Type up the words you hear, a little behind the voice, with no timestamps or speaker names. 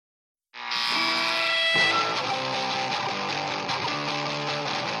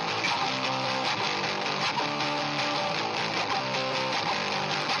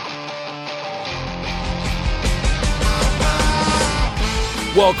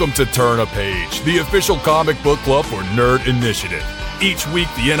Welcome to Turn a Page, the official comic book club for Nerd Initiative. Each week,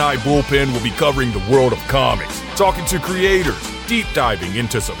 the NI Bullpen will be covering the world of comics, talking to creators, deep diving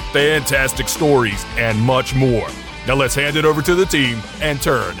into some fantastic stories, and much more. Now let's hand it over to the team and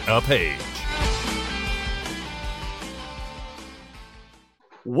turn a page.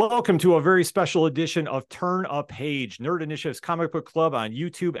 Welcome to a very special edition of Turn a Page, Nerd Initiative's comic book club on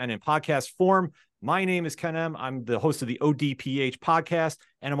YouTube and in podcast form. My name is Ken M. I'm the host of the ODPH podcast,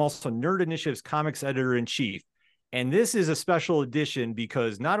 and I'm also Nerd Initiative's comics editor-in-chief. And this is a special edition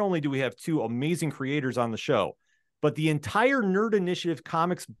because not only do we have two amazing creators on the show, but the entire Nerd Initiative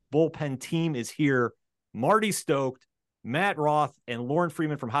Comics bullpen team is here. Marty Stoked, Matt Roth, and Lauren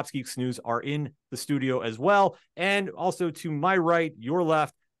Freeman from Hops Geeks News are in the studio as well. And also to my right, your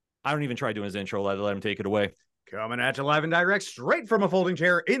left, I don't even try doing his intro. Let him take it away. Coming at you live and direct, straight from a folding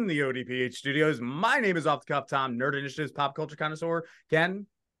chair in the ODPH studios. My name is Off the Cuff Tom, Nerd Initiative's pop culture connoisseur. Ken,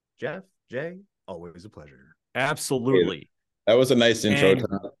 Geoff, Jay, always a pleasure. Absolutely. That was a nice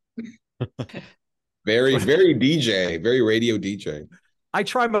intro. Very DJ, very radio DJ. I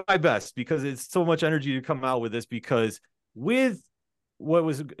try my best because it's so much energy to come out with this, because with what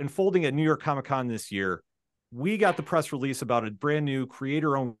was unfolding at New York Comic Con this year, we got the press release about a brand new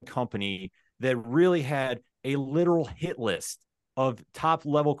creator-owned company that really had a literal hit list of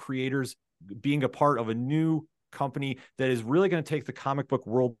top-level creators being a part of a new company that is really going to take the comic book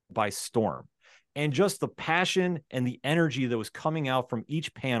world by storm. And just the passion and the energy that was coming out from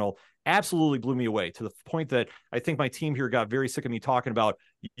each panel absolutely blew me away, to the point that I think my team here got very sick of me talking about,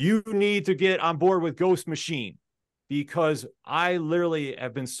 you need to get on board with Ghost Machine, because I literally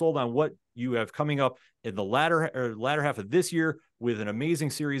have been sold on what you have coming up in the latter half of this year with an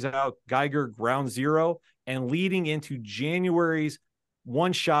amazing series out, Gieger Ground Zero, and leading into January's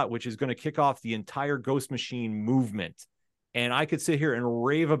one shot, which is going to kick off the entire Ghost Machine movement. And I could sit here and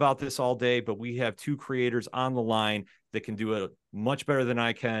rave about this all day, but we have two creators on the line that can do it much better than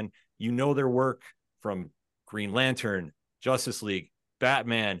I can. You know their work from Green Lantern, Justice League,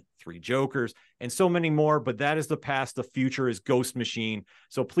 Batman, Three Jokers, and so many more, but that is the past. The future is Ghost Machine.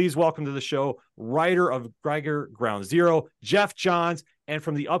 So please welcome to the show, writer of Gieger Ground Zero, Geoff Johns, and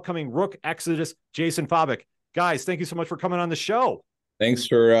from the upcoming Rook Exodus, Jason Fabok. Guys, thank you so much for coming on the show. Thanks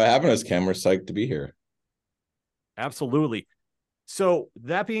for having us, Ken. We're psyched to be here. Absolutely. So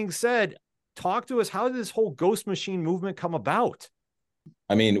that being said, talk to us. How did this whole Ghost Machine movement come about?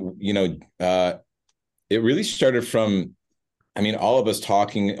 I mean, it really started from, all of us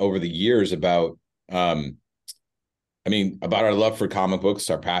talking over the years about, about our love for comic books,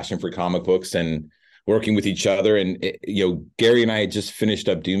 our passion for comic books, and working with each other. And, Gary and I had just finished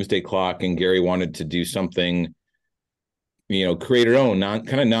up Doomsday Clock, and Gary wanted to do something, creator own,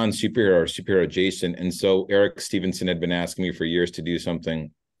 non-superhero or superhero adjacent. And so Eric Stevenson had been asking me for years to do something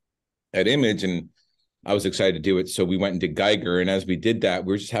at Image, and I was excited to do it. So we went and did Gieger. And as we did that,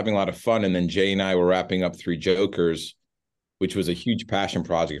 we were just having a lot of fun. And then Jay and I were wrapping up Three Jokers, which was a huge passion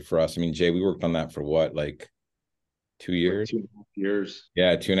project for us. Jay, we worked on that for what, 2 years? 2.5 years.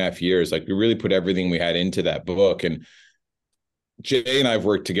 Yeah, 2.5 years. We really put everything we had into that book. And Jay and I have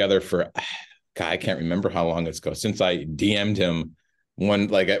worked together for, God, I can't remember how long it's ago, since I DM'd him at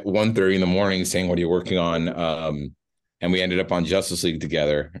 1:30 in the morning saying, what are you working on? And we ended up on Justice League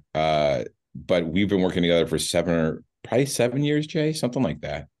together. But we've been working together for 7 years, Jay, something like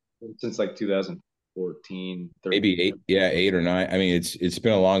that. Since 2014, 13. Maybe 8 or 9. It's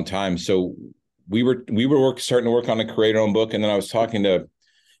been a long time. So we were starting to work on a creator-owned book, and then I was talking to,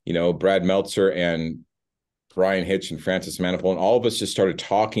 Brad Meltzer and Brian Hitch and Francis Manipul, and all of us just started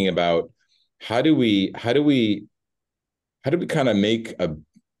talking about how do we kind of make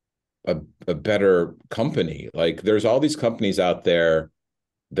a better company? There's all these companies out there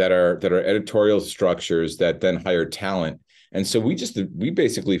that are editorial structures that then hire talent. And so we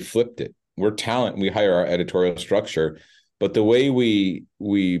basically flipped it. We're talent, we hire our editorial structure. But the way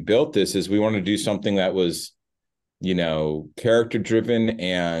we built this is we want to do something that was, character driven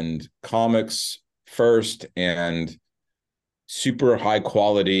and comics first and super high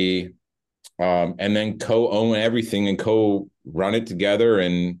quality, and then co-own everything and co-run it together.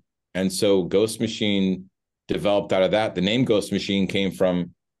 And so Ghost Machine developed out of that. The name Ghost Machine came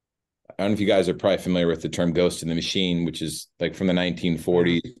from, I don't know if you guys are probably familiar with the term Ghost in the Machine, which is from the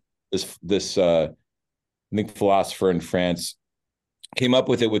 1940s. This I think philosopher in France came up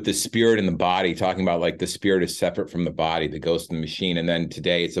with it with the spirit and the body, talking about the spirit is separate from the body, the ghost in the machine. And then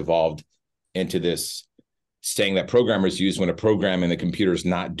today it's evolved into this saying that programmers use when a program in the computer is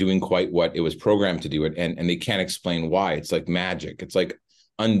not doing quite what it was programmed to do it, and they can't explain why. It's like magic. It's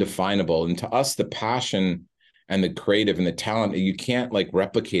undefinable. And to us, the passion and the creative and the talent, you can't like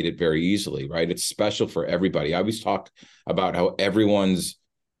replicate it very easily, right? It's special for everybody. I always talk about how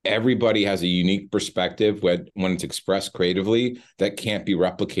everybody has a unique perspective when it's expressed creatively that can't be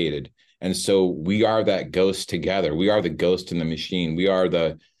replicated. And so we are that ghost together. We are the ghost in the machine. We are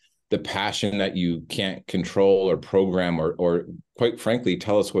the passion that you can't control or program or quite frankly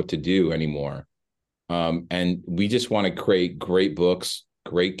tell us what to do anymore. And we just want to create great books,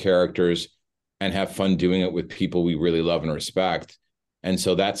 great characters, and have fun doing it with people we really love and respect. And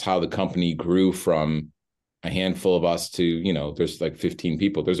so that's how the company grew from a handful of us to, there's like 15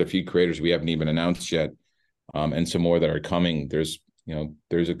 people. There's a few creators we haven't even announced yet, and some more that are coming. There's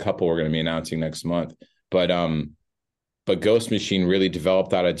a couple we're going to be announcing next month. But Ghost Machine really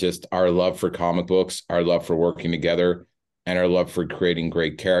developed out of just our love for comic books, our love for working together, and our love for creating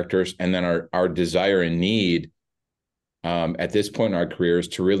great characters. And then our desire and need at this point in our careers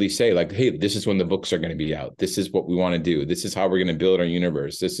to really say like, hey, this is when the books are going to be out. This is what we want to do. This is how we're going to build our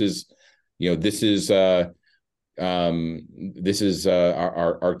universe. This is our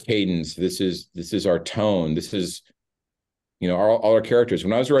cadence. This is our tone. This is, all our characters.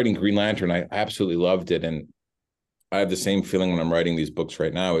 When I was writing Green Lantern, I absolutely loved it. And I have the same feeling when I'm writing these books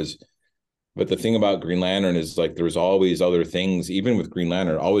right now but the thing about Green Lantern is like there's always other things, even with Green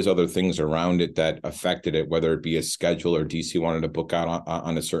Lantern, always other things around it that affected it, whether it be a schedule or DC wanted to book out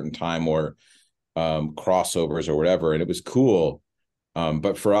on a certain time or crossovers or whatever. And it was cool.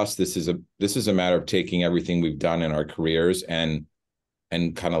 But for us, this is a matter of taking everything we've done in our careers and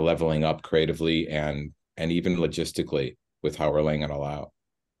kind of leveling up creatively and even logistically with how we're laying it all out.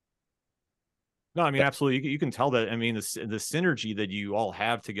 No, I mean, absolutely. You can tell that. I mean, the synergy that you all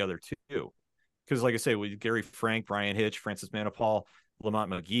have together too. Because like I say, with Gary Frank, Brian Hitch, Francis Manapul, Lamont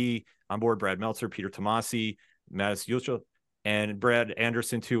McGee, on board Brad Meltzer, Peter Tomasi, Mattis Yusha, and Brad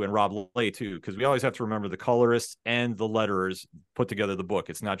Anderson too, and Rob Lay too. Because we always have to remember the colorists and the letterers put together the book.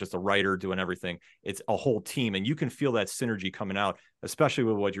 It's not just a writer doing everything. It's a whole team. And you can feel that synergy coming out, especially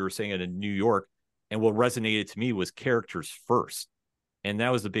with what you were saying in New York. And what resonated to me was characters first. And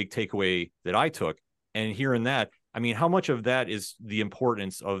that was the big takeaway that I took. And hearing that, I mean, how much of that is the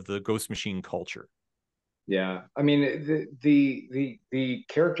importance of the Ghost Machine culture? Yeah, I mean, the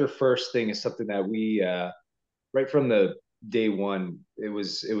character first thing is something that we right from the day one, it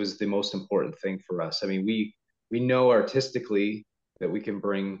was the most important thing for us. I mean, we know artistically that we can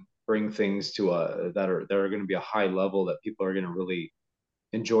bring things to that are going to be a high level that people are going to really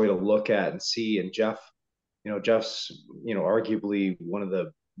enjoy to look at and see. And Jeff's arguably one of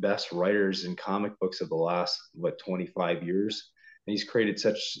the best writers in comic books of the last 25 years, and he's created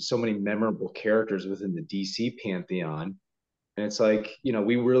so many memorable characters within the DC pantheon. And it's like,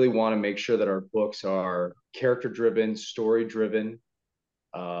 we really want to make sure that our books are character driven, story driven.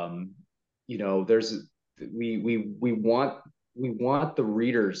 There's we want the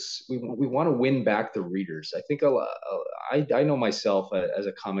readers. We want to win back the readers. I think I know myself as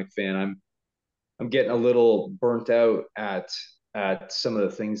a comic fan. I'm getting a little burnt out at some of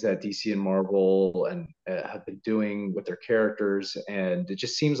the things that DC and Marvel and have been doing with their characters, and it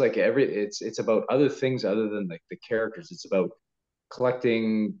just seems like it's about other things other than the characters. It's about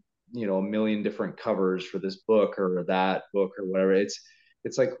collecting a million different covers for this book or that book or whatever. It's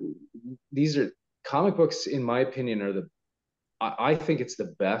like these are comic books, in my opinion, are I think it's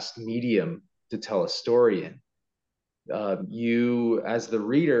the best medium to tell a story in. You as the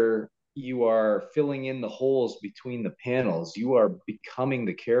reader, you are filling in the holes between the panels. You are becoming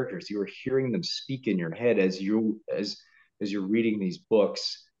the characters. You are hearing them speak in your head as you're reading these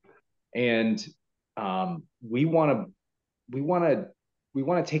books. And we want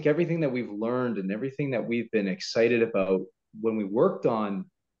to take everything that we've learned and everything that we've been excited about when we worked on,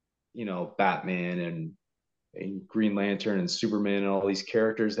 Batman and Green Lantern and Superman and all these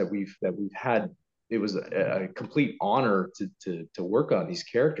characters that we've had. It was a complete honor to work on these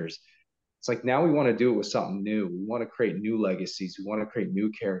characters. It's like now we want to do it with something new. We want to create new legacies. We want to create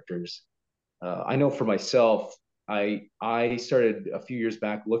new characters. I know for myself, I started a few years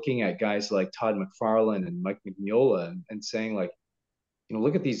back looking at guys like Todd McFarlane and Mike Mignola and saying like,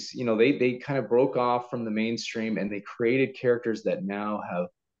 look at these, they kind of broke off from the mainstream and they created characters that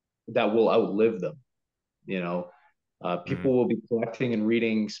will outlive them. People will be collecting and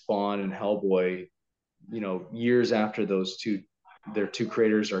reading Spawn and Hellboy, years after their two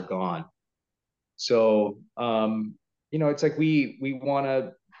creators are gone. So, it's like we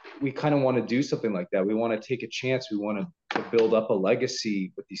kind of want to do something like that. We want to take a chance. We want to build up a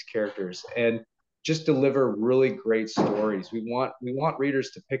legacy with these characters and just deliver really great stories. We want readers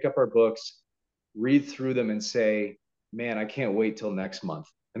to pick up our books, read through them and say, man, I can't wait till next month.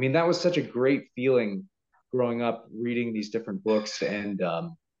 I mean, that was such a great feeling growing up reading these different books and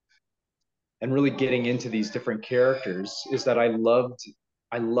really getting into these different characters is that I loved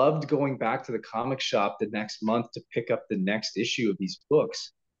going back to the comic shop the next month to pick up the next issue of these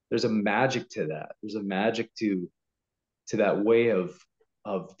books. There's a magic to that. There's a magic to that way of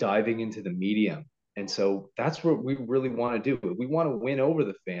diving into the medium. And so that's what we really want to do. We want to win over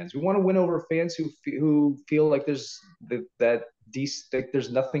the fans. We want to win over fans who feel like there's that DC, like there's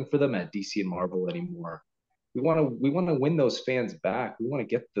nothing for them at DC and Marvel anymore. We want to win those fans back. We want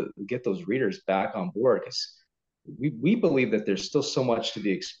to get those readers back on board, because we believe that there's still so much to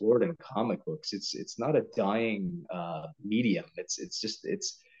be explored in comic books. It's not a dying medium. It's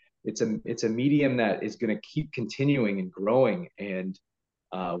a medium that is going to keep continuing and growing, and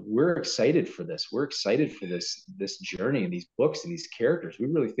we're excited for this. We're excited for this journey and these books and these characters. We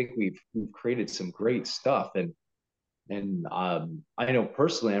really think we've created some great stuff, and I know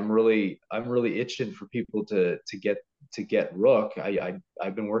personally, I'm really itching for people to get Rook.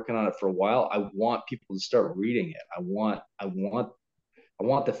 I've been working on it for a while. I want people to start reading it. I want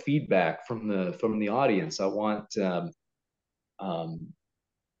the feedback from the audience. I want I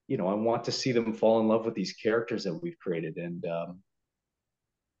want to see them fall in love with these characters that we've created. And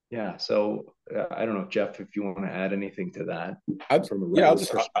yeah, so I don't know, Geoff, if you want to add anything to that.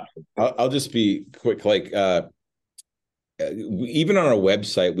 I'll just be quick. Like even on our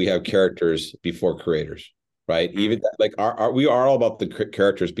website, we have characters before creators, right? Even like we are all about the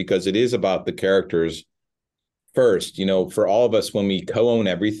characters, because it is about the characters first. For all of us, when we co-own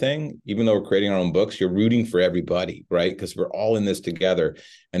everything, even though we're creating our own books, you're rooting for everybody, right? Because we're all in this together.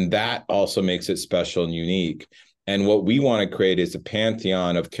 And that also makes it special and unique. And what we want to create is a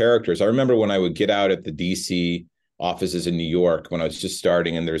pantheon of characters. I remember when I would get out at the DC offices in New York when I was just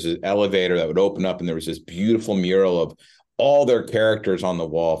starting, and there's an elevator that would open up, and there was this beautiful mural of all their characters on the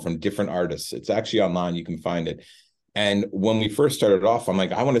wall from different artists. It's actually online. You can find it. And when we first started off, I'm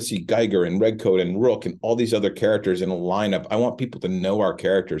like, I want to see Gieger and Redcoat and Rook and all these other characters in a lineup. I want people to know our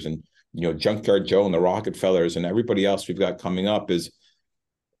characters, and, Junkyard Joe and the Rockefellers and everybody else we've got coming up is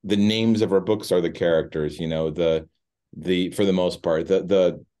the names of our books are the characters, the for the most part,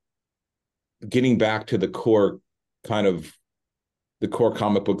 the getting back to the core comic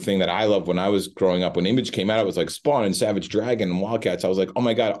book thing that I loved when I was growing up. When Image came out, it was like Spawn and Savage Dragon and Wildcats. I was like, oh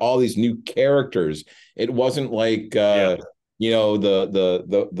my God, all these new characters. It wasn't like the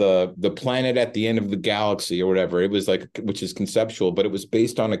planet at the end of the galaxy or whatever. It was like, which is conceptual, but it was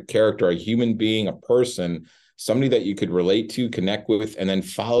based on a character, a human being, a person, somebody that you could relate to, connect with, and then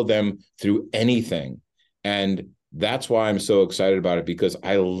follow them through anything. And that's why I'm so excited about it, because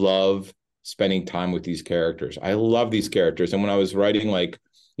I love spending time with these characters. I love these characters. And when I was writing, like,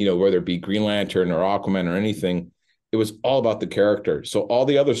 whether it be Green Lantern or Aquaman or anything, it was all about the character. So all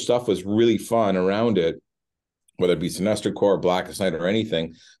the other stuff was really fun around it, whether it be Sinestro Corps, Blackest Night, or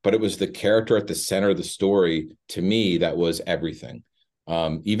anything, but it was the character at the center of the story, to me, that was everything.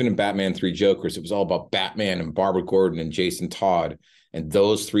 Even in Batman 3 Jokers, it was all about Batman and Barbara Gordon and Jason Todd. And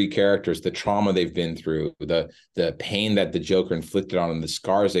those three characters, the trauma they've been through, the pain that the Joker inflicted on them, the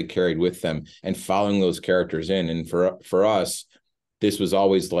scars they carried with them, and following those characters in. And for us, this was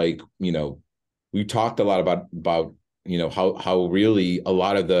always like, we talked a lot about how really a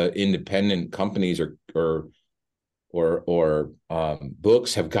lot of the independent companies or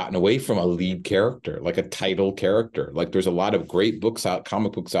books have gotten away from a lead character, like a title character. Like there's a lot of great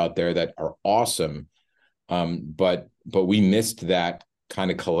comic books out there that are awesome. But we missed that kind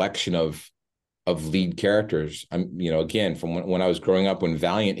of collection of lead characters. Again, from when I was growing up, when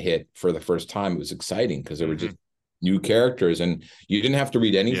Valiant hit for the first time, it was exciting because there were just new characters, and you didn't have to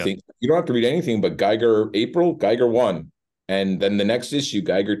read anything. Yeah. You don't have to read anything but Gieger 1, and then the next issue,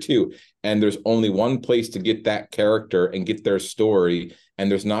 Gieger 2. And there's only one place to get that character and get their story. And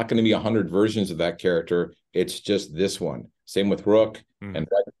there's not going to be 100 versions of that character. It's just this one. Same with Rook and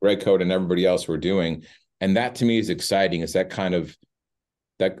Redcoat and everybody else we're doing. And that to me is exciting. Is that kind of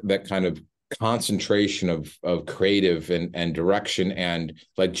concentration of creative and direction. And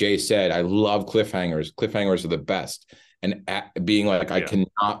like Jay said, I love cliffhangers. Cliffhangers are the best. And being like, I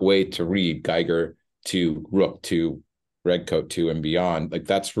cannot wait to read Gieger 2, Rook 2, Redcoat 2, and beyond. Like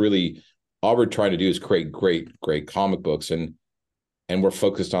that's really all we're trying to do is create great comic books, and we're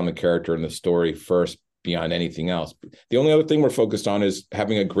focused on the character and the story first beyond anything else. The only other thing we're focused on is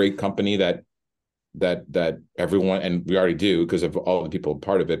having a great company that everyone, and we already do because of all the people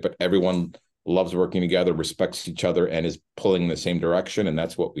part of it, but everyone loves working together, respects each other, and is pulling in the same direction. And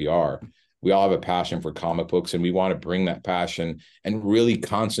that's what we are. we all have a passion for comic books, and we want to bring that passion and really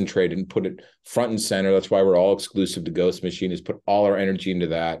concentrate and put it front and center. That's why we're all exclusive to Ghost Machine, is put all our energy into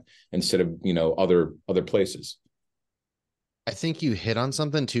that instead of, other places. I think you hit on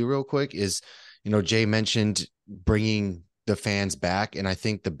something too real quick is, Jay mentioned bringing the fans back. And I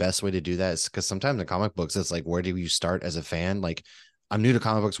think the best way to do that is because sometimes in comic books, it's like, where do you start as a fan? Like, I'm new to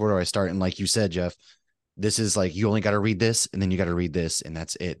comic books. Where do I start? And like you said, Geoff, this is like, you only got to read this and then you got to read this and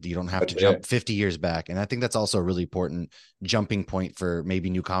that's it. You don't have to jump 50 years back. And I think that's also a really important jumping point for maybe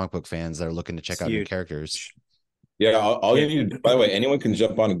new comic book fans that are looking to check out new characters. Yeah. All you need, by the way, anyone can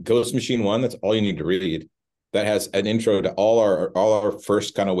jump on Ghost Machine 1. That's all you need to read. That has an intro to all our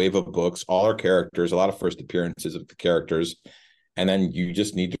first kind of wave of books, all our characters, a lot of first appearances of the characters. And then you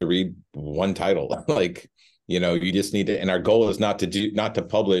just need to read one title. Like, you just need to, and our goal is not to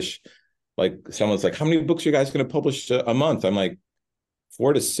publish. Like, someone's like, how many books are you guys going to publish a month? I'm like,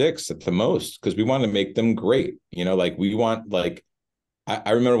 4 to 6 at the most, because we want to make them great. Like, we want, like,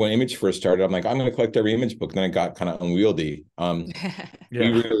 I remember when Image first started, I'm like, I'm going to collect every Image book. And then it got kind of unwieldy.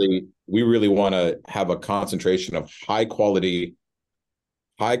 We really want to have a concentration of high quality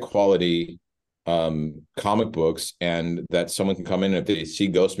comic books, and that someone can come in, and if they see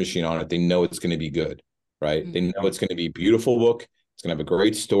Ghost Machine on it, they know it's going to be good, right? Mm-hmm. They know it's going to be a beautiful book. It's going to have a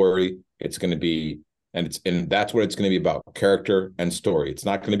great story. It's going to be, and that's what it's going to be about: character and story. It's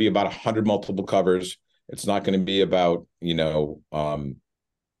not going to be about 100 multiple covers. It's not going to be about,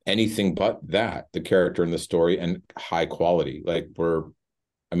 anything but that, the character and the story, and high quality. Like, we're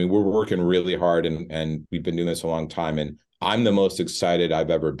working really hard, and we've been doing this a long time. And I'm the most excited I've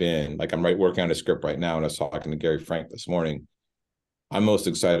ever been. Like, I'm working on a script right now, and I was talking to Gary Frank this morning. I'm most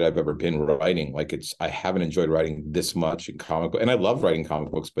excited I've ever been writing. Like, I haven't enjoyed writing this much in comic book, and I love writing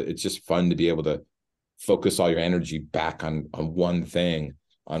comic books, but it's just fun to be able to focus all your energy back on one thing,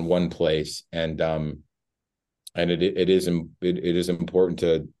 on one place. And it is important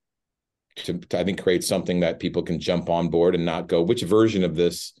to I think create something that people can jump on board and not go, which version of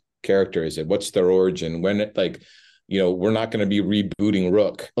this character is it? What's their origin? When it, like, we're not going to be rebooting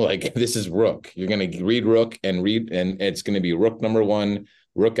Rook. Like, this is Rook. You're going to read Rook and it's going to be Rook #1,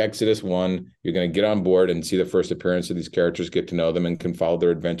 Rook Exodus 1. You're going to get on board and see the first appearance of these characters, get to know them, and can follow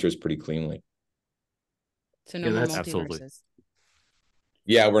their adventures pretty cleanly. So no more multiverses. Absolutely.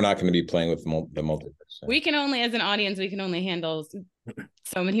 Yeah, we're not going to be playing with the multiverse. So. We can only, as an audience, handle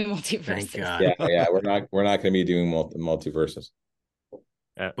so many multiverses. Thank God. Yeah, we're not going to be doing multiverses.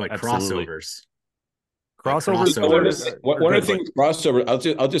 But Absolutely. crossovers. One of the things with crossover,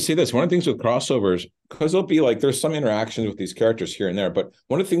 I'll just say this. One of the things with crossovers, because there'll be like, there's some interactions with these characters here and there, but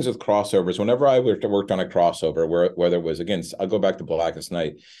one of the things with crossovers, whenever I worked on a crossover, whether it was, again, I'll go back to Blackest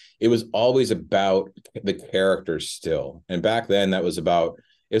Night, it was always about the characters still. And back then it was about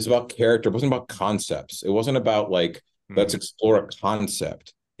character. It wasn't about concepts. It wasn't about like, let's explore a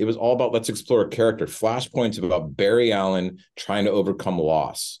concept. It was all about, let's explore a character. Flashpoint's about Barry Allen trying to overcome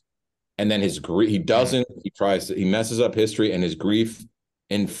loss. And then his grief, he messes up history, and his grief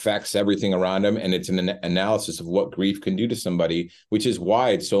infects everything around him. And it's an analysis of what grief can do to somebody, which is why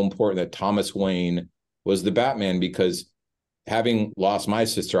it's so important that Thomas Wayne was the Batman, because having lost my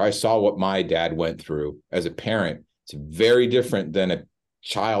sister, I saw what my dad went through as a parent. It's very different than a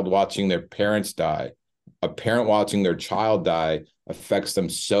child watching their parents die. A parent watching their child die affects them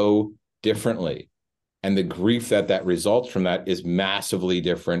so differently. And the grief that results from that is massively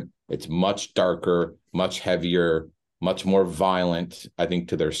different. It's much darker, much heavier, much more violent, I think,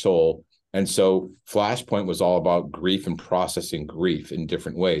 to their soul. And so Flashpoint was all about grief and processing grief in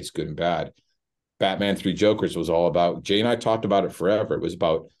different ways, good and bad. Batman 3 Jokers was all about, Jay and I talked about it forever. It was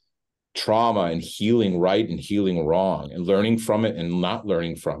about trauma and healing right and healing wrong, and learning from it and not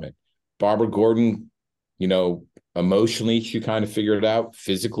learning from it. Barbara Gordon, emotionally, she kind of figured it out.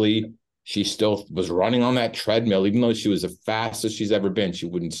 Physically, she still was running on that treadmill, even though she was the fastest she's ever been. She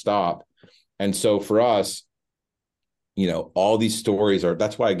wouldn't stop. And so for us, all these stories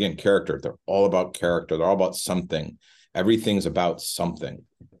that's why, again, character, they're all about character. They're all about something. Everything's about something.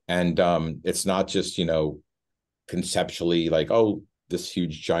 And it's not just, conceptually like, oh, this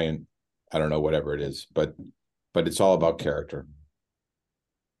huge giant, I don't know, whatever it is, but it's all about character.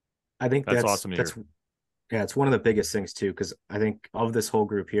 I think that's awesome. Yeah, it's one of the biggest things too, because I think of this whole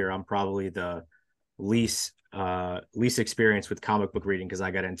group here, I'm probably the least experienced with comic book reading, because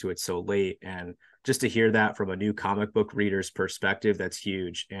I got into it so late. And just to hear that from a new comic book reader's perspective, that's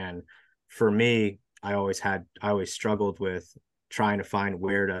huge. And for me, I always struggled with trying to find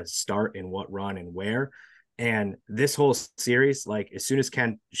where to start and what run and where. And this whole series, like, as soon as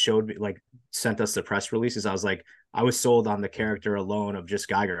Ken showed me, like, sent us the press releases, I was like, I was sold on the character alone of just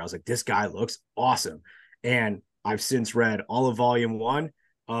Gieger. I was like, this guy looks awesome. And I've since read all of volume 1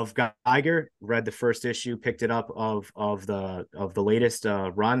 of Gieger, read the first issue, picked it up of the latest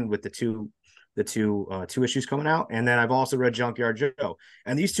run with the two issues coming out, and then I've also read Junkyard Joe,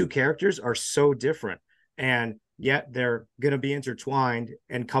 and these two characters are so different, and yet they're going to be intertwined.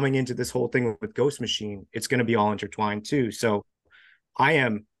 And coming into this whole thing with Ghost Machine, it's going to be all intertwined too. So I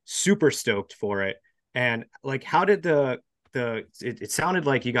am super stoked for it. And like, how did it sounded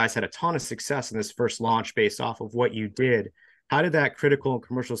like you guys had a ton of success in this first launch based off of what you did. How did that critical and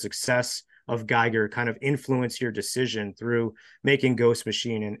commercial success of Gieger kind of influence your decision through making Ghost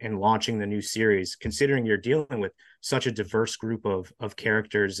Machine and launching the new series, considering you're dealing with such a diverse group of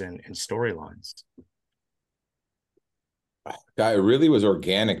characters and storylines? It really was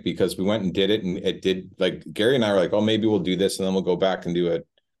organic because we went and did it, and it did, like, Gary and I were like, oh, maybe we'll do this and then we'll go back and do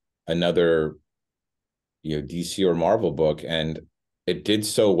another DC or Marvel book, and it did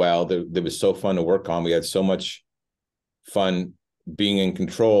so well that it was so fun to work on. We had so much fun being in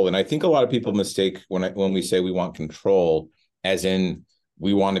control. And I think a lot of people mistake when we say we want control, as in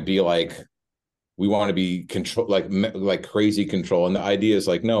we want to be control, like crazy control. And the idea is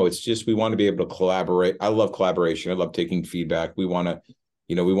like, no, it's just, we want to be able to collaborate. I love collaboration. I love taking feedback. We want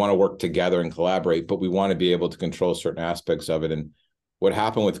to work together and collaborate, but we want to be able to control certain aspects of it. And what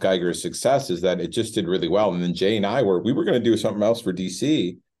happened with Geiger's success is that it just did really well. And then Jay and I we were going to do something else for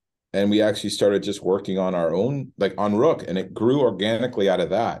DC. And we actually started just working on our own, like on Rook, and it grew organically out of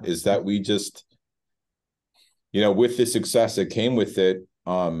that. Is that we just, with the success that came with it,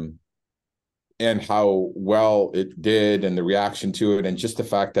 and how well it did, and the reaction to it, and just the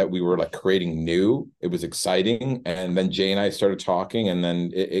fact that we were like creating new, it was exciting. And then Jay and I started talking, and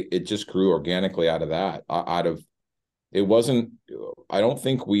then it just grew organically out of that. It wasn't. I don't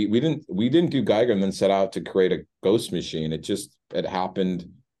think we didn't do Geiger and then set out to create a Ghost Machine. It happened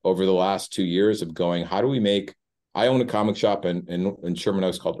over the last 2 years of going, how do we make, I own a comic shop in Sherman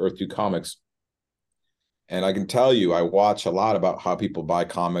Oaks called Earth 2 Comics. And I can tell you, I watch a lot about how people buy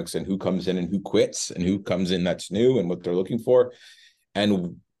comics and who comes in and who quits and who comes in that's new and what they're looking for.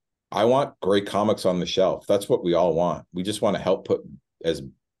 And I want great comics on the shelf. That's what we all want. We just want to help put as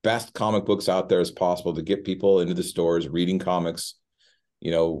best comic books out there as possible to get people into the stores, reading comics,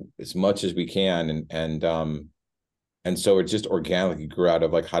 as much as we can. And so it just organically grew out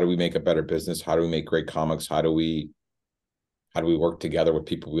of like, how do we make a better business? How do we make great comics? How do we work together with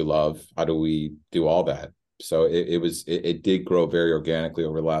people we love? How do we do all that? So it did grow very organically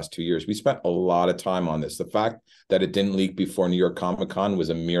over the last 2 years. We spent a lot of time on this. The fact that it didn't leak before New York Comic Con was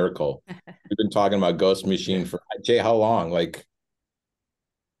a miracle. We've been talking about Ghost Machine for, Jay, how long? Like,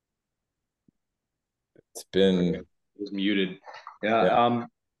 it's been... It was muted. Yeah.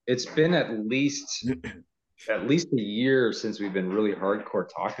 It's been at least a year since we've been really hardcore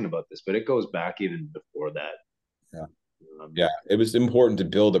talking about this, but it goes back even before that. Yeah. It was important to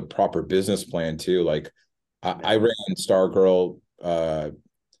build a proper business plan too. Like, I ran Stargirl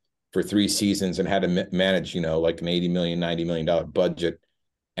for 3 seasons and had to manage, like an $80 million, $90 million budget.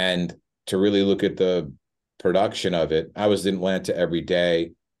 And to really look at the production of it, I was in Atlanta every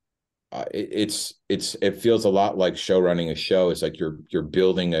day. It feels a lot like show running a show. It's like you're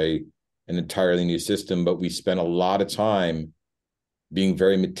building an entirely new system, but we spent a lot of time being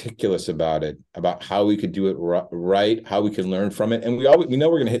very meticulous about it, about how we could do it right, how we can learn from it. And we know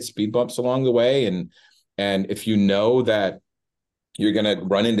we're going to hit speed bumps along the way. And if you know that you're going to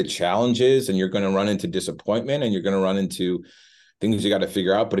run into challenges and you're going to run into disappointment and you're going to run into things you got to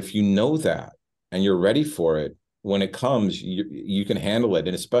figure out. But if you know that and you're ready for it, when it comes, you can handle it.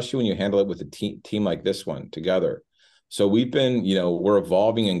 And especially when you handle it with a team like this one together. So we've been, we're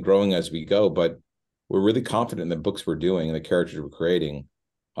evolving and growing as we go, but we're really confident in the books we're doing and the characters we're creating.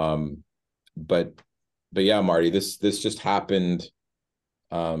 But yeah, Marty, this just happened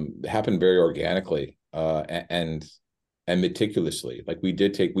very organically and meticulously. Like we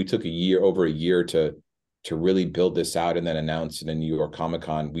took over a year to really build this out and then announce it in New York Comic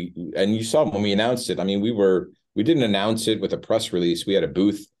Con. And you saw when we announced it, I mean, we didn't announce it with a press release. We had a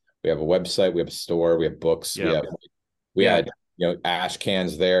booth, we have a website, we have a store, we have books, we had ash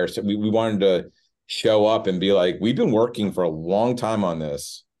cans there. So we wanted to show up and be like, we've been working for a long time on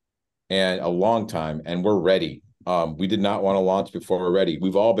this and we're ready. We did not want to launch before we're ready.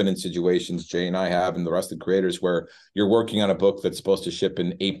 We've all been in situations, Jay and I have, and the rest of the creators, where you're working on a book that's supposed to ship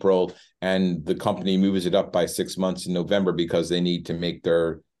in April and the company moves it up by 6 months in November because they need to make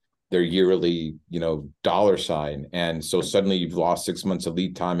their yearly, dollar sign. And so suddenly you've lost 6 months of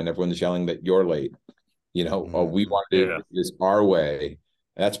lead time and everyone's yelling that you're late. We wanted to do this our way.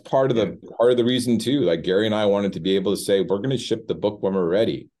 That's part of the reason too. Like Gary and I wanted to be able to say, we're going to ship the book when we're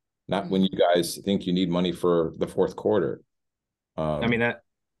ready, not when you guys think you need money for the fourth quarter. I mean,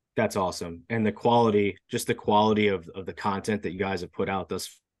 that's awesome. And the quality of the content that you guys have put out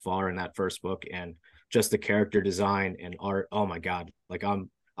thus far in that first book, and just the character design and art. Oh my God. Like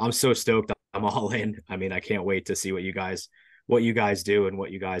I'm so stoked. I'm all in. I mean, I can't wait to see what you guys do and what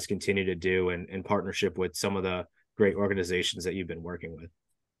you guys continue to do in partnership with some of the great organizations that you've been working with.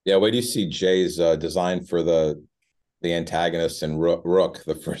 Yeah, wait do you see Jay's design for the antagonist in Rook,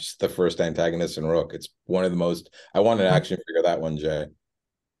 the first antagonist in Rook? It's one of the most. I want an action figure that one, Jay.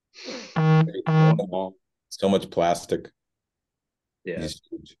 So much plastic. Yeah. He's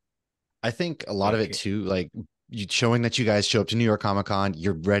huge. I think a lot of it too, like you showing that you guys show up to New York Comic Con,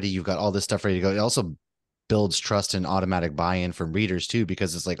 you're ready, you've got all this stuff ready to go. It also builds trust and automatic buy-in from readers too,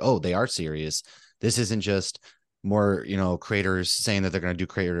 because it's like, oh, they are serious. This isn't just more, creators saying that they're going to do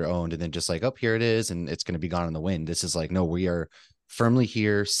creator owned and then just like, oh, here it is, and it's going to be gone in the wind. This is like, no, we are firmly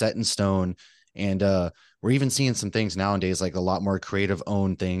here, set in stone. And we're even seeing some things nowadays, like a lot more creative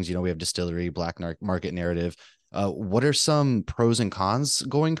owned things. We have distillery, black market narrative. What are some pros and cons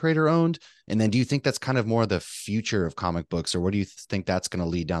going creator owned? And then do you think that's kind of more the future of comic books, or what do you think that's going to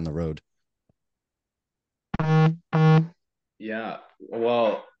lead down the road? Yeah.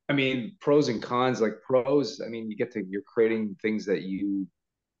 Well, I mean, pros and cons, like pros, I mean, you're creating things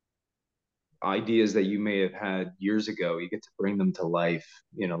ideas that you may have had years ago. You get to bring them to life,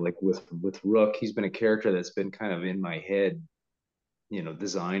 like with Rook. He's been a character that's been kind of in my head,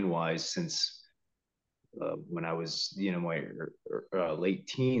 design wise since when I was, my late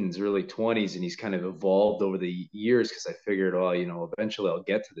teens, early 20s, and he's kind of evolved over the years because I figured, eventually I'll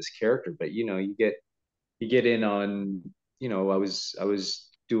get to this character. But you get in on, I was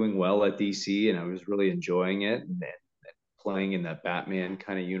doing well at DC and I was really enjoying it, and playing in that Batman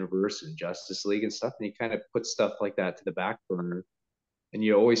kind of universe and Justice League and stuff, and you kind of put stuff like that to the back burner, and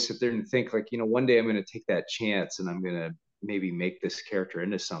you always sit there and think like, one day I'm going to take that chance and I'm going to maybe make this character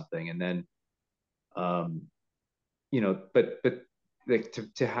into something. And then but like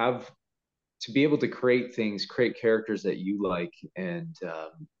to be able to create characters that you like, and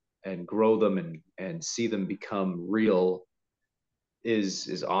grow them and see them become real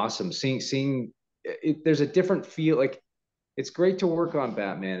is awesome. Seeing it, there's a different feel. Like, it's great to work on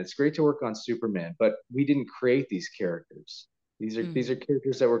Batman, it's great to work on Superman, but we didn't create these characters. These are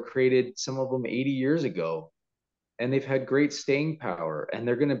characters that were created, some of them 80 years ago, and they've had great staying power, and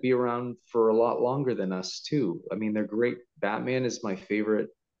they're going to be around for a lot longer than us too. I mean, they're great. Batman is my favorite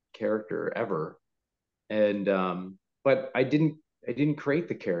character ever, and but I didn't create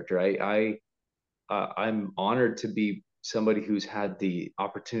the character. I'm honored to be somebody who's had the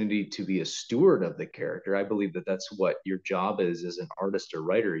opportunity to be a steward of the character. I believe that that's what your job is as an artist or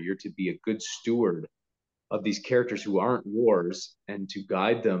writer. You're to be a good steward of these characters who aren't yours, and to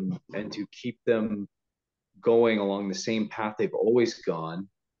guide them and to keep them going along the same path they've always gone.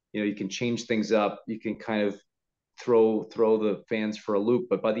 You can change things up, you can kind of throw the fans for a loop,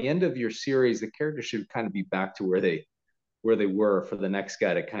 but by the end of your series, the character should kind of be back to where they were, for the next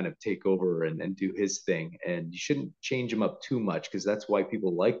guy to kind of take over and do his thing. And you shouldn't change them up too much, because that's why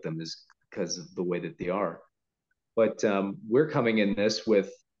people like them, is because of the way that they are. But we're coming in this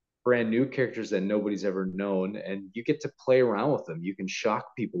with brand new characters that nobody's ever known, and you get to play around with them. You can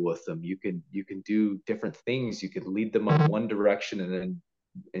shock people with them. You can do different things. You could lead them on one direction and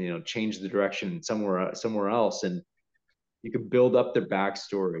then change the direction somewhere else, and you can build up their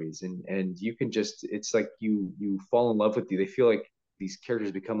backstories, and you can just, it's like you fall in love with you. They feel like these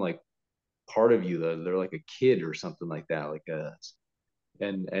characters become like part of you. They're like a kid or something like that,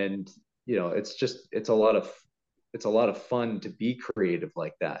 and it's a lot of fun to be creative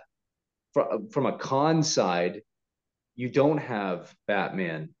like that. From a con side, you don't have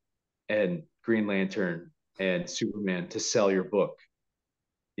Batman and Green Lantern and Superman to sell your book.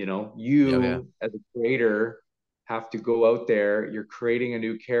 As a creator have to go out there. You're creating a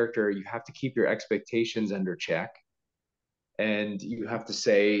new character. You have to keep your expectations under check, and you have to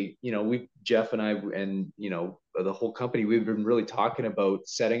say, Geoff and I, and the whole company, we've been really talking about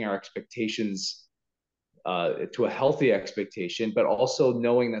setting our expectations to a healthy expectation, but also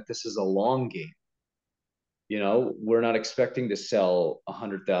knowing that this is a long game. We're not expecting to sell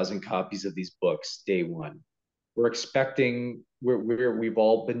 100,000 copies of these books day one. We're expecting, we've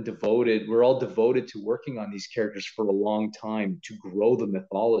all been devoted, we're all devoted to working on these characters for a long time to grow the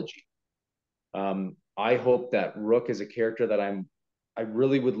mythology. I hope that Rook is a character that I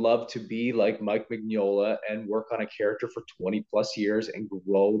really would love to be like Mike Mignola and work on a character for 20 plus years and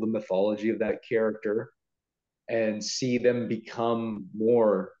grow the mythology of that character, and see them become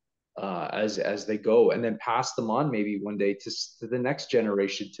more as they go, and then pass them on maybe one day to the next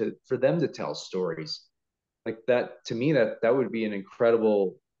generation for them to tell stories like that. To me, that would be an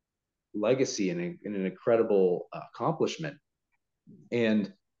incredible legacy and an incredible accomplishment.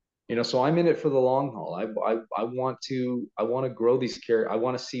 And so I'm in it for the long haul. I want to grow these characters. I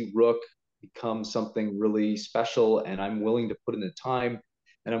want to see Rook become something really special, and I'm willing to put in the time,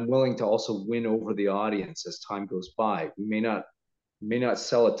 and I'm willing to also win over the audience as time goes by. We may not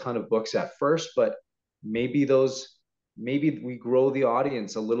sell a ton of books at first, but maybe we grow the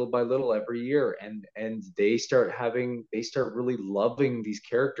audience a little by little every year, and they start really loving these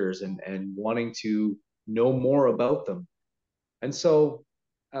characters and wanting to know more about them. And so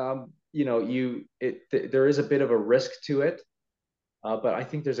there is a bit of a risk to it, but I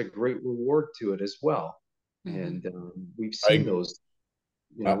think there's a great reward to it as well. Mhm. And we've seen those.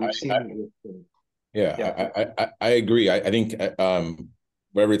 We've seen. I agree. I think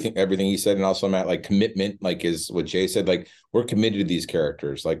everything he said, and also Matt, like commitment, like is what Jay said. Like we're committed to these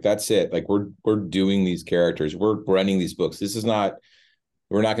characters. Like that's it. Like we're doing these characters. We're running these books. This is not.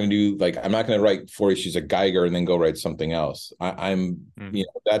 We're not going to do like I'm not going to write 4 issues of Gieger and then go write something else. I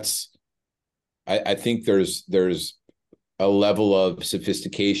think there's a level of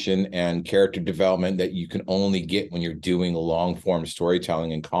sophistication and character development that you can only get when you're doing long form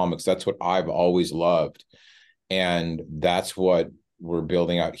storytelling in comics. That's what I've always loved, and that's what we're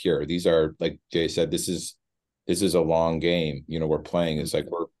building out here. These are, like Jay said, this is a long game. We're playing. It's like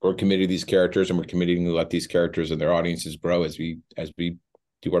we're committed to these characters, and we're committed to let these characters and their audiences grow as we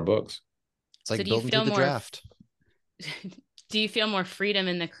do our books. It's like building through the draft. Do you feel more freedom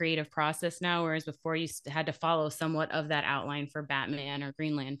in the creative process now, whereas before you had to follow somewhat of that outline for Batman or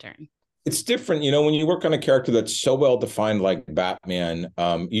Green Lantern? It's different, when you work on a character that's so well defined like Batman,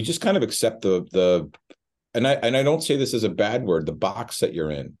 you just kind of accept and I don't say this as a bad word, the box that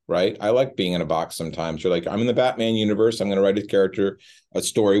you're in, right? I like being in a box sometimes. You're like, I'm in the Batman universe. I'm going to write a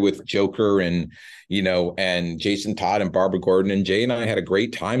story with Joker and Jason Todd and Barbara Gordon. And Jay and I had a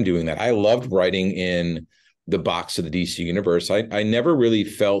great time doing that. I loved writing in the box of the DC universe. I never really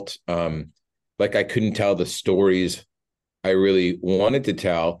felt like I couldn't tell the stories I really wanted to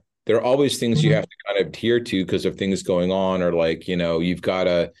tell. There are always things you have to kind of adhere to because of things going on, or like, you've got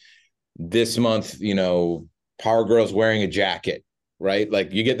to, this month, Power Girl's wearing a jacket, right?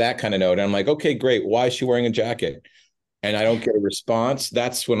 Like you get that kind of note. And I'm like, okay, great. Why is she wearing a jacket? And I don't get a response.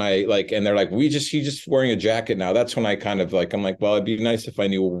 That's when and they're like, she's just wearing a jacket now. That's when I kind of I'm like, well, it'd be nice if I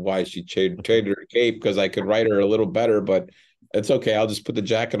knew why she traded her cape, because I could write her a little better, but it's okay. I'll just put the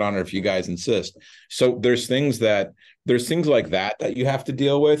jacket on her if you guys insist. So there's things like that you have to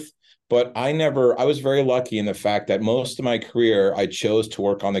deal with. But I was very lucky in the fact that most of my career, I chose to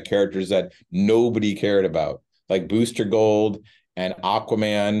work on the characters that nobody cared about, like Booster Gold and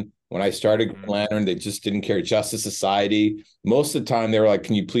Aquaman. When I started Green Lantern, they just didn't care. Justice Society. Most of the time, they were like,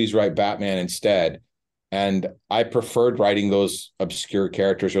 can you please write Batman instead? And I preferred writing those obscure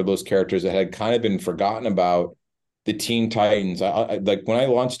characters, or those characters that had kind of been forgotten about. The Teen Titans. Like when I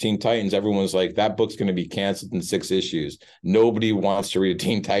launched Teen Titans, everyone was like, that book's going to be canceled in 6 issues. Nobody wants to read a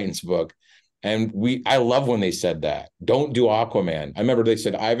Teen Titans book. And I love when they said that. Don't do Aquaman. I remember they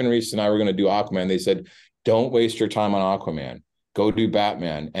said, Ivan Reis and I were going to do Aquaman. They said, don't waste your time on Aquaman. Go do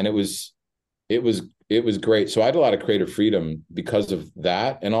Batman. And it was great. So I had a lot of creative freedom because of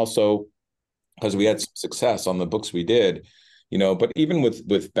that. And also because we had some success on the books we did. But even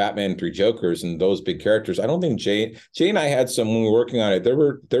with Batman 3 Jokers and those big characters, I don't think Jay and I had some, when we were working on it, there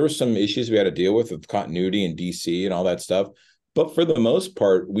were some issues we had to deal with continuity and DC and all that stuff. But for the most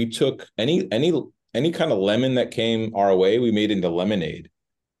part, we took any kind of lemon that came our way, we made into lemonade.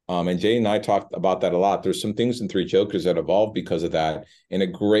 And Jay and I talked about that a lot. There's some things in 3 Jokers that evolved because of that in a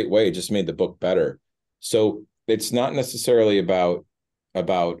great way. It just made the book better. So it's not necessarily about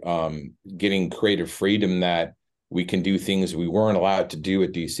getting creative freedom that we can do things we weren't allowed to do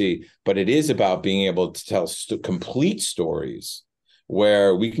at DC, but it is about being able to tell complete stories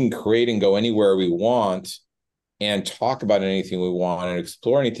where we can create and go anywhere we want and talk about anything we want and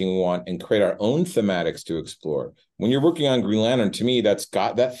explore anything we want and create our own thematics to explore. When you're working on Green Lantern, to me,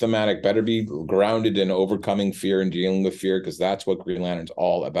 that thematic better be grounded in overcoming fear and dealing with fear, because that's what Green Lantern's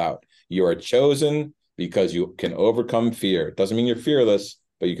all about. You are chosen because you can overcome fear. It doesn't mean you're fearless,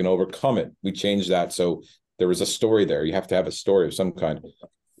 but you can overcome it. We changed that. So there was a story there. You have to have a story of some kind.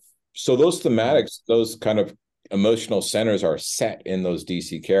 So those thematics, those kind of emotional centers are set in those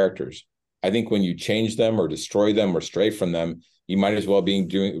DC characters. I think when you change them or destroy them or stray from them, you might as well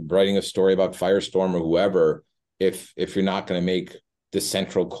be writing a story about Firestorm or whoever, if you're not going to make the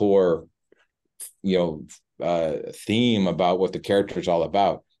central core, theme about what the character is all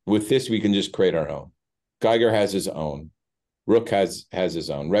about. With this, we can just create our own. Gieger has his own. Rook has his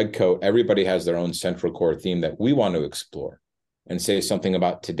own. Redcoat, everybody has their own central core theme that we want to explore and say something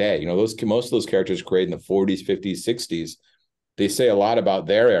about today. You know, most of those characters created in the 40s, 50s, 60s, they say a lot about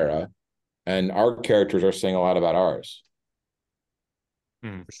their era, and our characters are saying a lot about ours.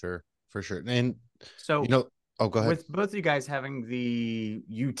 For sure. And so, you know, oh, go ahead. With both of you guys having the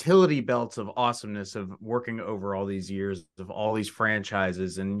utility belts of awesomeness of working over all these years of all these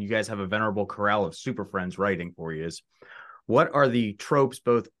franchises, and you guys have a venerable corral of super friends writing for you, what are the tropes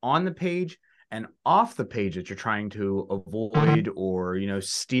both on the page and off the page that you're trying to avoid or, you know,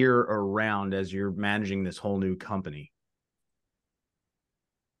 steer around as you're managing this whole new company?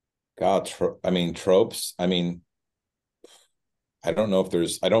 God, tropes. I don't know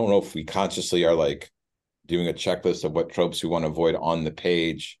if we consciously are like doing a checklist of what tropes we want to avoid on the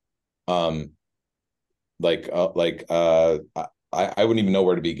page. I wouldn't even know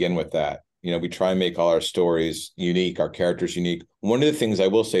where to begin with that. You know, we try and make all our stories unique, our characters unique. One of the things I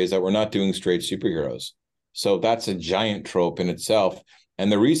will say is that we're not doing straight superheroes. So that's a giant trope in itself.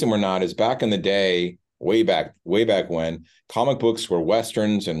 And the reason we're not is back in the day, way back when, comic books were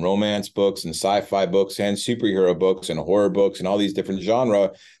Westerns and romance books and sci-fi books and superhero books and horror books and all these different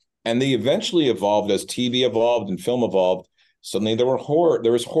genres. And they eventually evolved as TV evolved and film evolved. Suddenly there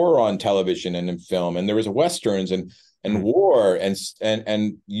was horror on television and in film, and there was Westerns and war,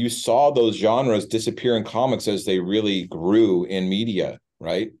 and you saw those genres disappear in comics as they really grew in media,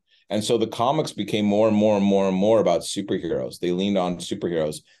 right? And so the comics became more and more and more and more about superheroes. They leaned on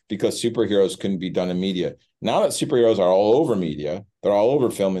superheroes because superheroes couldn't be done in media. Now that superheroes are all over media, they're all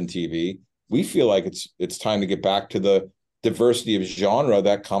over film and TV, we feel like it's time to get back to the diversity of genre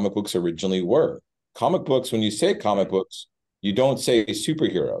that comic books originally were. Comic books, when you say comic books, you don't say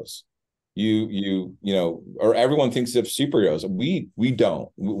superheroes. You know, or everyone thinks of superheroes. We don't.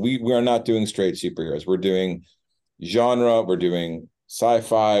 We are not doing straight superheroes. We're doing genre, we're doing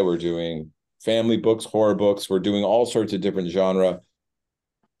sci-fi, we're doing family books, horror books, we're doing all sorts of different genre,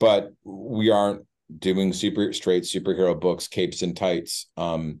 but we aren't doing straight superhero books, capes and tights.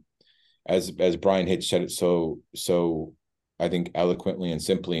 As Brian Hitch said it so I think eloquently and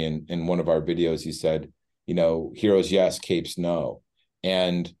simply in one of our videos, he said, you know, heroes yes, capes no.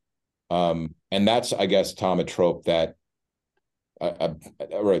 And that's, I guess, Tom, a trope that an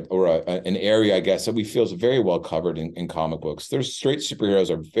area, I guess, that we feel is very well covered in comic books. There's straight superheroes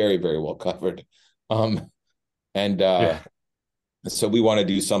are very, very well covered. So we want to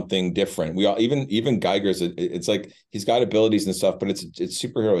do something different. We all, even Geiger's, it's like he's got abilities and stuff, but it's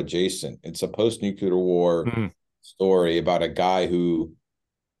superhero adjacent. It's a post-nuclear war story about a guy who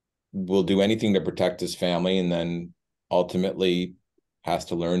will do anything to protect his family, and then ultimately has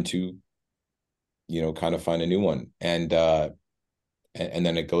to learn to, you know, kind of find a new one, and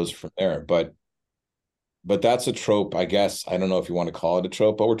then it goes from there. But that's a trope, I guess. I don't know if you want to call it a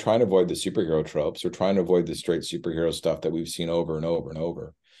trope, but we're trying to avoid the superhero tropes. We're trying to avoid the straight superhero stuff that we've seen over and over and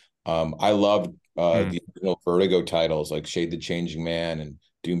over. I loved the original Vertigo titles like Shade the Changing Man and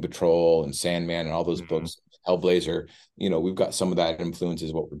Doom Patrol and Sandman and all those books. Hellblazer, you know, we've got some of that influence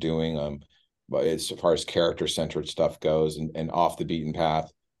is what we're doing. But as far as character-centered stuff goes and off the beaten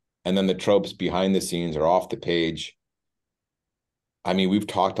path. And then the tropes behind the scenes are off the page. I mean, we've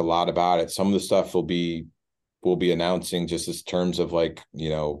talked a lot about it. Some of the stuff we'll be announcing just as terms of like, you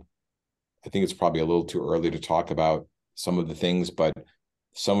know, I think it's probably a little too early to talk about some of the things, but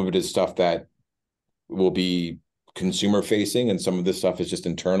some of it is stuff that will be consumer facing, and some of this stuff is just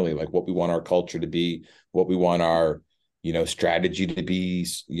internally, like what we want our culture to be, what we want our, you know, strategy to be,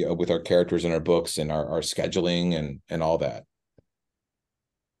 you know, with our characters in our books and our scheduling and all that.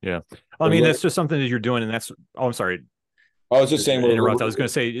 Yeah. I mean, that's just something that you're doing, and that's, oh, I'm sorry. I was just saying, interrupt. I was going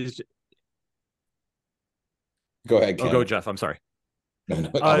to say, go ahead, Ken. Oh, go, Jeff. I'm sorry. No,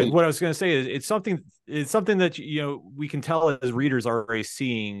 what I was going to say is it's something that, you know, we can tell as readers are already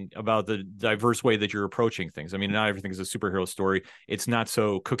seeing about the diverse way that you're approaching things. I mean, not everything is a superhero story. It's not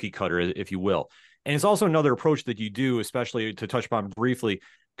so cookie cutter, if you will. And it's also another approach that you do, especially to touch upon briefly,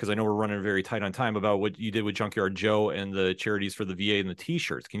 because I know we're running very tight on time, about what you did with Junkyard Joe and the charities for the VA and the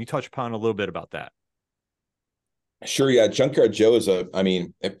t-shirts. Can you touch upon a little bit about that? Sure. Yeah. Junkyard Joe is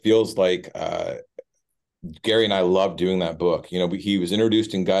it feels like, Gary and I love doing that book. You know, he was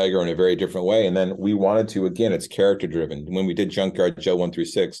introduced in Gieger in a very different way. And then we wanted to, again, it's character driven. When we did Junkyard Joe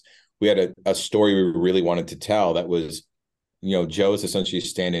 1-6, we had a story we really wanted to tell that was, you know, Joe is essentially a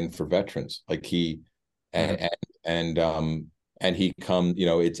stand-in for veterans. Like he, and he come, you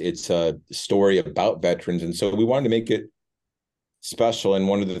know, it's a story about veterans. And so we wanted to make it special. And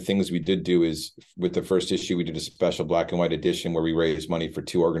one of the things we did do is with the first issue, we did a special black and white edition where we raised money for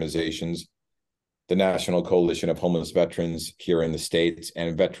two organizations, the National Coalition of Homeless Veterans here in the States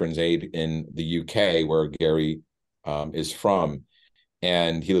and Veterans Aid in the UK, where Gary is from.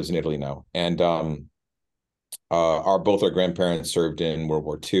 And he lives in Italy now. And both our grandparents served in World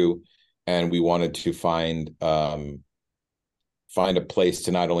War II. And we wanted to find a place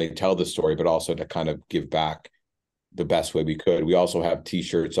to not only tell the story, but also to kind of give back the best way we could. We also have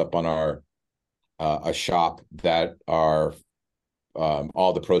T-shirts up on our a shop that are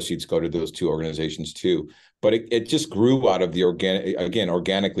all the proceeds go to those two organizations too. But it just grew out of the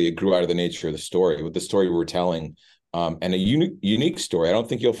organically, it grew out of the nature of the story, with the story we were telling, and a unique story. I don't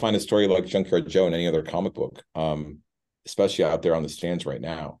think you'll find a story like Junkyard Joe in any other comic book, especially out there on the stands right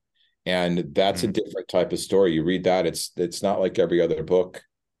now. And that's a different type of story. You read that, it's not like every other book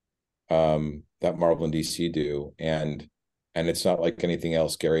that Marvel and DC do, and it's not like anything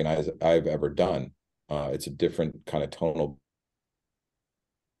else Gary and I've ever done. It's a different kind of tonal.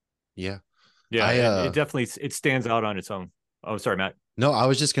 Yeah. It definitely stands out on its own. Oh, sorry, Matt. No, I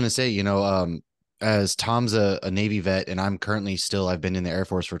was just gonna say, as Tom's a Navy vet, and I'm currently I've been in the Air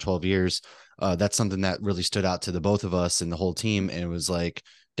Force for 12 years. That's something that really stood out to the both of us and the whole team, and it was like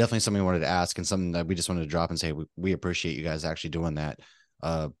definitely something we wanted to ask, and something that we just wanted to drop and say we appreciate you guys actually doing that,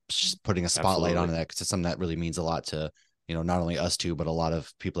 just putting a spotlight on that, because it's something that really means a lot to not only us two, but a lot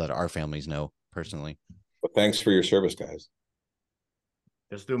of people that our families know personally. Well, thanks for your service, guys.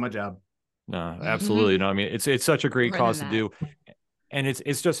 Just doing my job. No, absolutely. No, I mean, it's such a great cause to do. And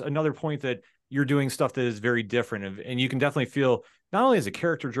it's just another point that you're doing stuff that is very different. And you can definitely feel not only is it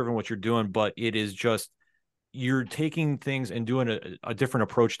character driven what you're doing, but it is just, you're taking things and doing a different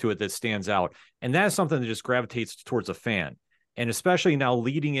approach to it that stands out. And that's something that just gravitates towards a fan. And especially now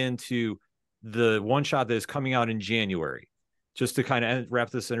leading into the one shot that is coming out in January, just to kind of wrap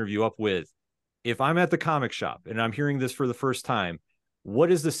this interview up with, if I'm at the comic shop and I'm hearing this for the first time,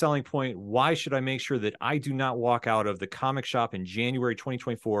 what is the selling point? Why should I make sure that I do not walk out of the comic shop in January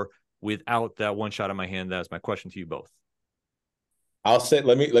 2024 without that one shot in my hand? That's my question to you both. I'll say,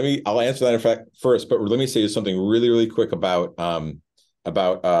 I'll answer that in fact first, but let me say something really, really quick about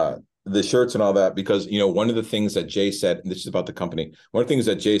the shirts and all that, because, one of the things that Jay said, and this is about the company, one of the things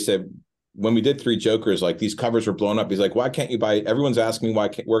that Jay said when we did Three Jokers, like these covers were blown up. He's like, why can't you buy, everyone's asking me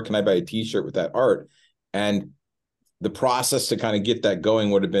where can I buy a t-shirt with that art? And the process to kind of get that going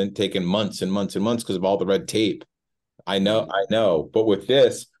would have been taken months and months and months because of all the red tape. I know. But with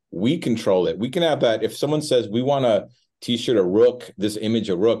this, we control it. We can have that. If someone says we want a t-shirt of Rook, this image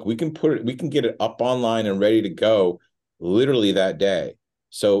of Rook, we can get it up online and ready to go literally that day.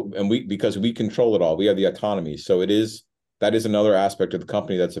 So, and because we control it all, we have the autonomy. So that is another aspect of the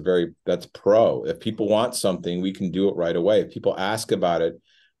company that's pro. If people want something, we can do it right away. If people ask about it,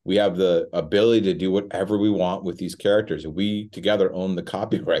 we have the ability to do whatever we want with these characters. We together own the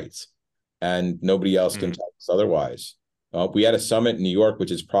copyrights, and nobody else can tell us otherwise. We had a summit in New York, which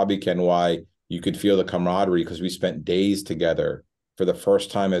is probably, Ken, why you could feel the camaraderie, because we spent days together for the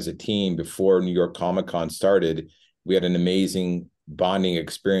first time as a team before New York Comic Con started. We had an amazing bonding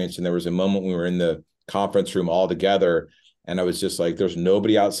experience, and there was a moment we were in the conference room all together, and I was just like, there's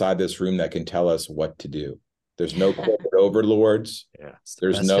nobody outside this room that can tell us what to do. There's no corporate overlords. Yeah, it's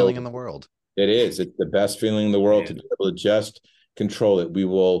the best feeling in the world. It is. It's the best feeling in the world to be able to just control it. We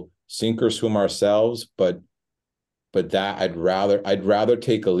will sink or swim ourselves, but that I'd rather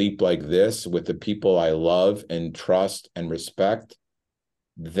take a leap like this with the people I love and trust and respect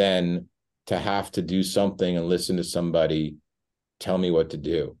than to have to do something and listen to somebody tell me what to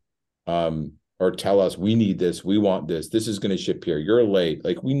do. Or tell us we need this, we want this is going to ship here, you're late.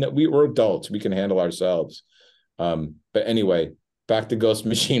 Like we're adults, we can handle ourselves. But anyway, back to Ghost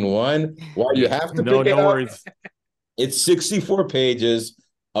Machine 1. Why you have to pick it up? Worries. It's 64 pages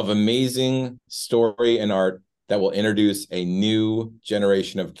of amazing story and art that will introduce a new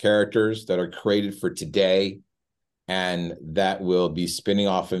generation of characters that are created for today, and that will be spinning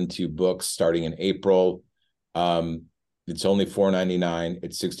off into books starting in April. It's only $4.99.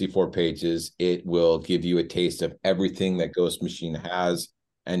 It's 64 pages. It will give you a taste of everything that Ghost Machine has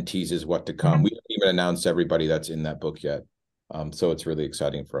and teases what to come. We haven't even announced everybody that's in that book yet. So it's really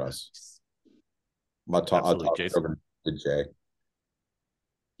exciting for us. I'll talk over to Jay.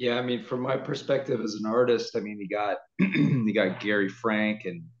 Yeah, I mean, from my perspective as an artist, I mean, you got Gary Frank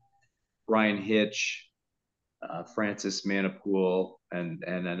and Brian Hitch, Francis Manapool, and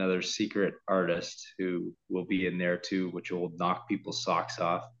another secret artist who will be in there too, which will knock people's socks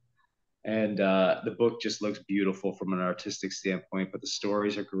off. And the book just looks beautiful from an artistic standpoint, but the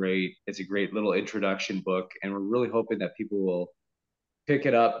stories are great. It's a great little introduction book, and we're really hoping that people will pick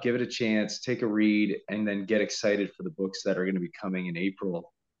it up, give it a chance, take a read, and then get excited for the books that are going to be coming in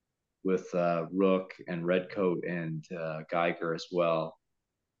April with Rook and Redcoat and Gieger as well.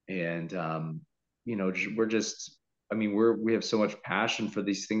 And we're just, I mean, we have so much passion for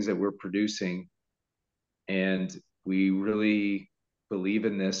these things that we're producing, and we really believe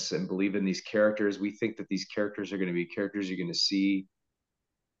in this and believe in these characters. We think that these characters are going to be characters you're going to see,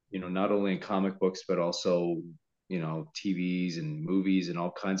 not only in comic books but also TVs and movies and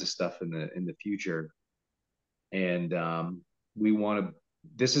all kinds of stuff in the future. And we want to,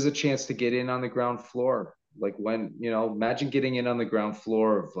 this is a chance to get in on the ground floor, like when imagine getting in on the ground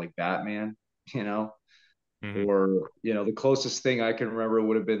floor of like Batman, Mm-hmm. or the closest thing I can remember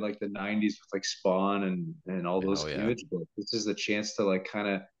would have been like the 90s with like Spawn and all those image books. This is the chance to like kind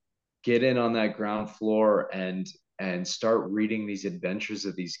of get in on that ground floor and start reading these adventures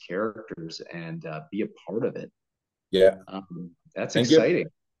of these characters and be a part of it. Yeah. That's exciting.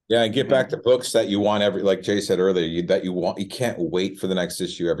 And get back to books that you want like Jay said earlier, you can't wait for the next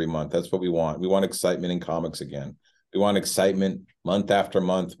issue every month. That's what we want. We want excitement in comics again. We want excitement month after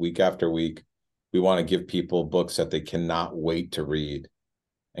month, week after week. We want to give people books that they cannot wait to read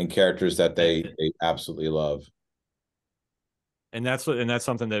and characters that they absolutely love. And that's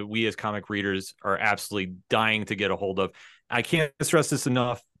something that we as comic readers are absolutely dying to get a hold of. I can't stress this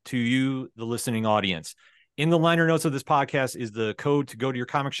enough to you, the listening audience. In the liner notes of this podcast is the code to go to your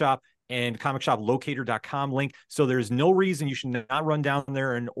comic shop and comicshoplocator.com link. So there's no reason you should not run down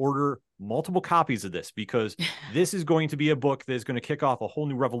there and order multiple copies of this, because this is going to be a book that is going to kick off a whole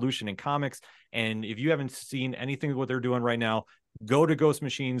new revolution in comics. And if you haven't seen anything of what they're doing right now, go to Ghost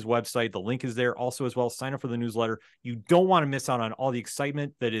Machine's website. The link is there also as well. Sign up for the newsletter. You don't want to miss out on all the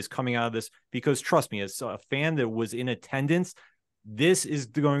excitement that is coming out of this, because trust me, as a fan that was in attendance, this is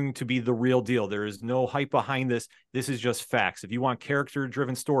going to be the real deal. There is no hype behind this. This is just facts. If you want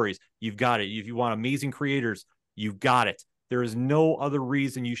character-driven stories, you've got it. If you want amazing creators, you've got it. There is no other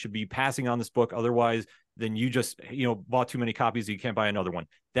reason you should be passing on this book otherwise than you just, bought too many copies that you can't buy another one.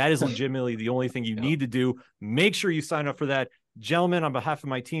 That is legitimately the only thing you need to do. Make sure you sign up for that. Gentlemen, on behalf of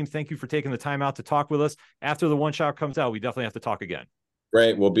my team, thank you for taking the time out to talk with us. After the one shot comes out, we definitely have to talk again.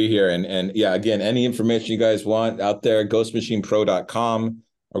 Great. We'll be here. And yeah, again, any information you guys want out there, ghostmachinepro.com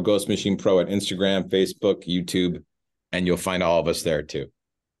or Ghost Machine Pro at Instagram, Facebook, YouTube, and you'll find all of us there too.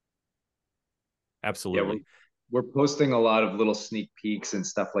 Absolutely. Yeah, we're posting a lot of little sneak peeks and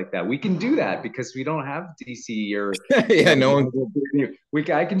stuff like that. We can do that because we don't have DC or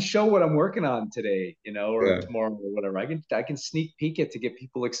I can show what I'm working on today, or tomorrow or whatever. I can sneak peek it to get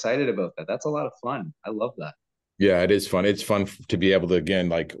people excited about that. That's a lot of fun. I love that. Yeah, it is fun. It's fun to be able to, again,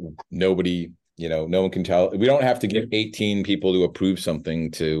 like nobody, no one can tell. We don't have to get 18 people to approve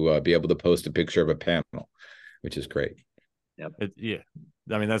something to be able to post a picture of a panel, which is great. Yep.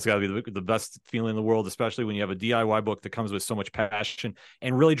 I mean, that's got to be the best feeling in the world, especially when you have a DIY book that comes with so much passion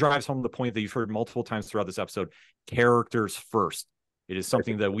and really drives home the point that you've heard multiple times throughout this episode: characters first. It is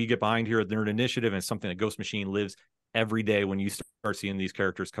something that we get behind here at the Nerd Initiative, and something that Ghost Machine lives every day. When you start seeing these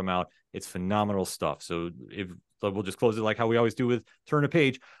characters come out, it's phenomenal stuff. So we'll just close it like how we always do with Turn a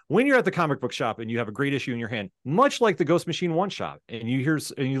Page. When you're at the comic book shop and you have a great issue in your hand, much like the Ghost Machine one shot, and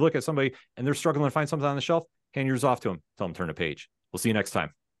you look at somebody and they're struggling to find something on the shelf, hand yours off to them, tell them turn a page. We'll see you next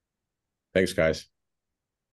time. Thanks, guys.